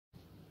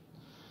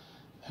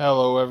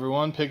Hello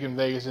everyone, Pickin'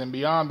 Vegas and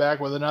Beyond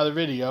back with another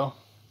video.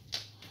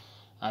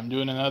 I'm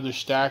doing another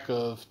stack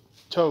of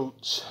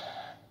totes.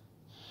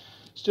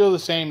 Still the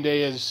same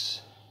day as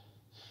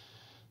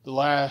the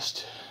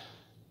last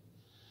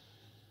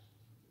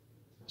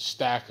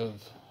stack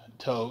of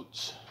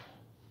totes.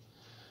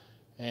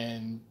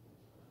 And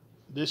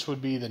this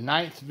would be the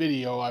 9th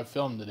video I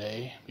filmed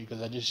today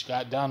because I just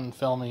got done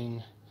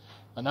filming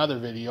another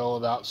video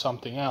about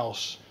something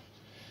else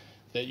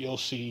that you'll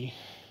see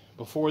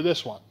before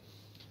this one.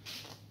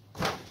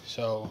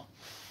 So,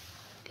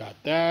 got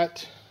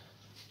that,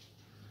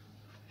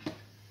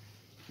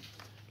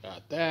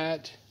 got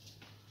that,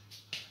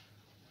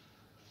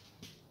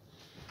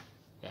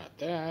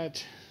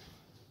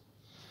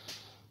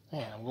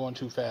 Man, I'm going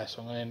too fast,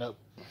 so I'm going to end up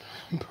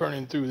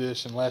burning through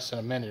this in less than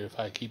a minute if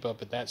I keep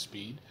up at that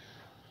speed.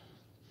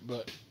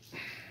 But,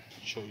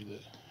 show you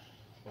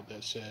what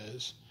that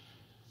says.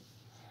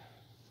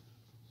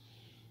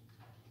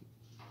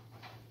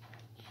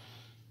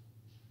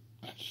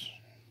 That's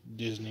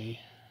Disney.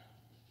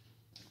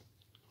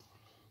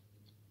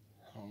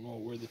 I don't know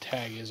where the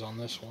tag is on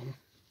this one.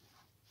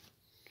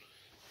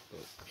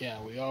 But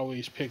yeah, we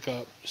always pick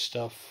up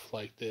stuff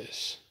like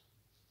this.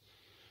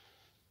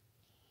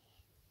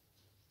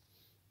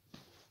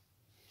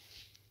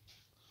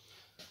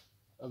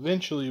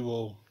 Eventually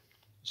we'll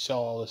sell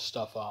all this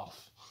stuff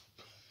off.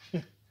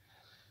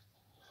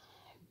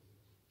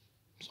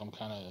 Some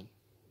kind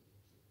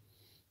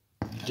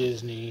of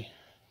Disney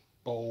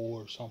bowl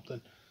or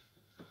something.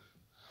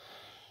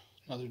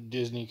 Another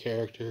Disney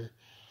character.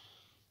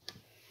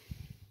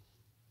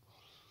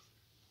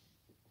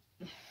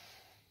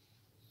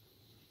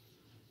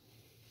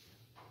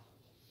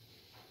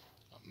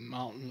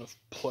 Mountain of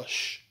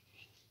Plush.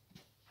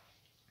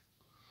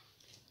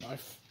 I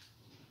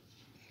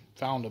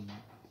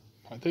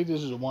think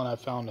this is the one I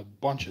found a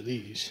bunch of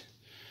these.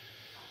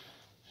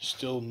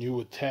 Still new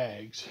with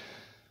tags.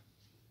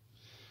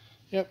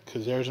 Yep,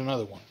 because there's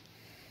another one.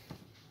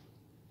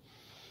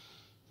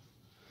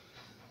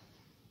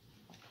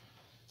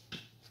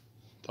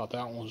 Thought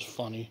that one was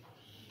funny.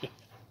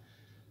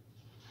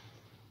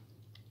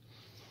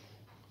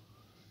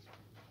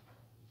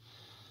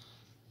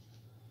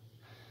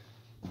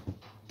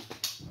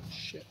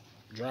 Shit,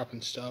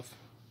 dropping stuff.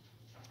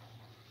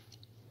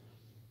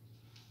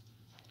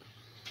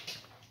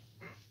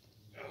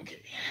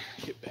 Okay,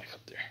 get back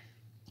up there.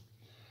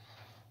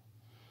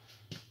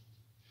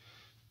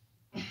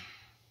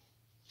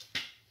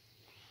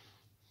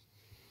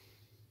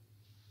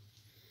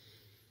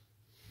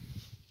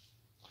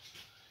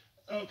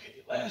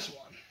 Okay, last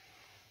one.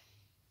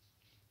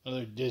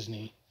 Another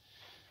Disney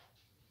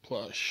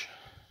plush.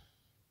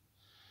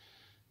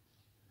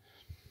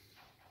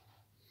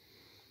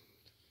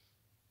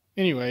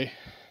 Anyway,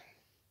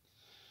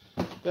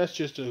 that's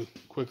just a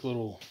quick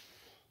little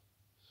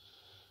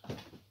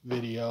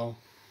video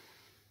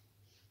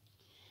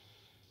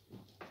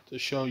to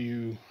show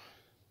you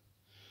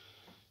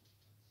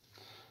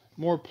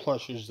more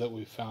plushes that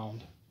we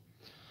found.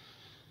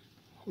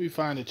 We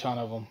find a ton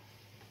of them.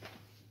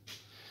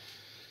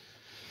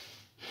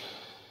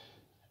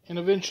 And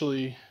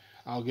eventually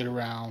I'll get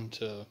around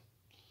to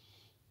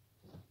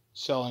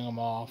selling them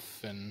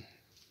off and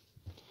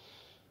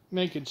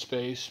making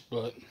space,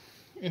 but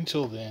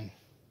until then,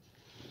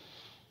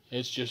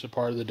 it's just a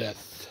part of the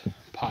death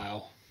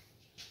pile.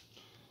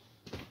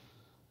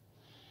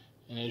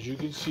 And as you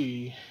can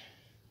see,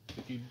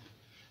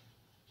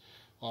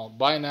 well,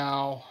 by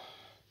now,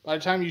 by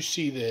the time you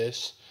see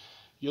this,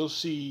 you'll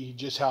see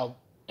just how,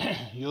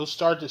 you'll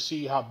start to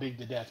see how big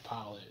the death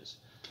pile is.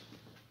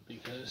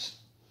 Because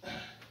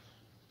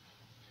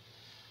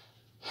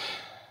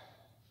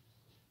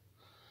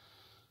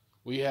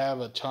we have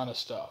a ton of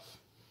stuff.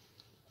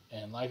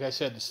 And like I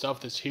said, the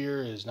stuff that's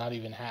here is not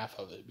even half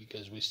of it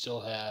because we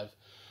still have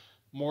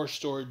more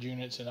storage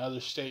units in other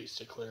states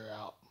to clear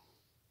out.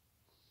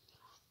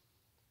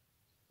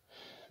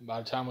 By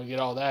the time we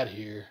get all that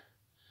here,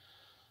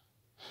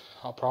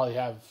 I'll probably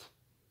have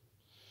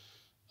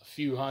a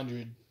few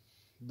hundred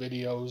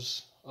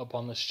videos up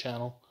on this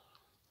channel.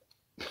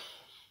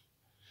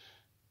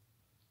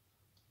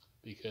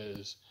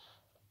 Because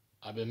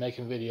I've been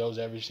making videos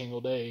every single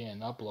day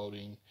and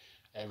uploading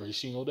every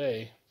single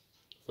day.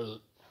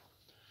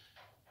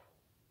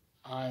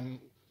 I'm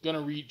going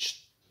to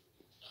reach,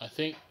 I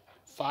think,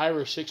 5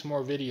 or 6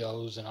 more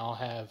videos and I'll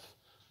have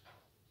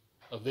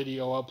a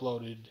video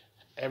uploaded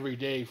every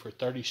day for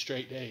 30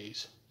 straight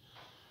days.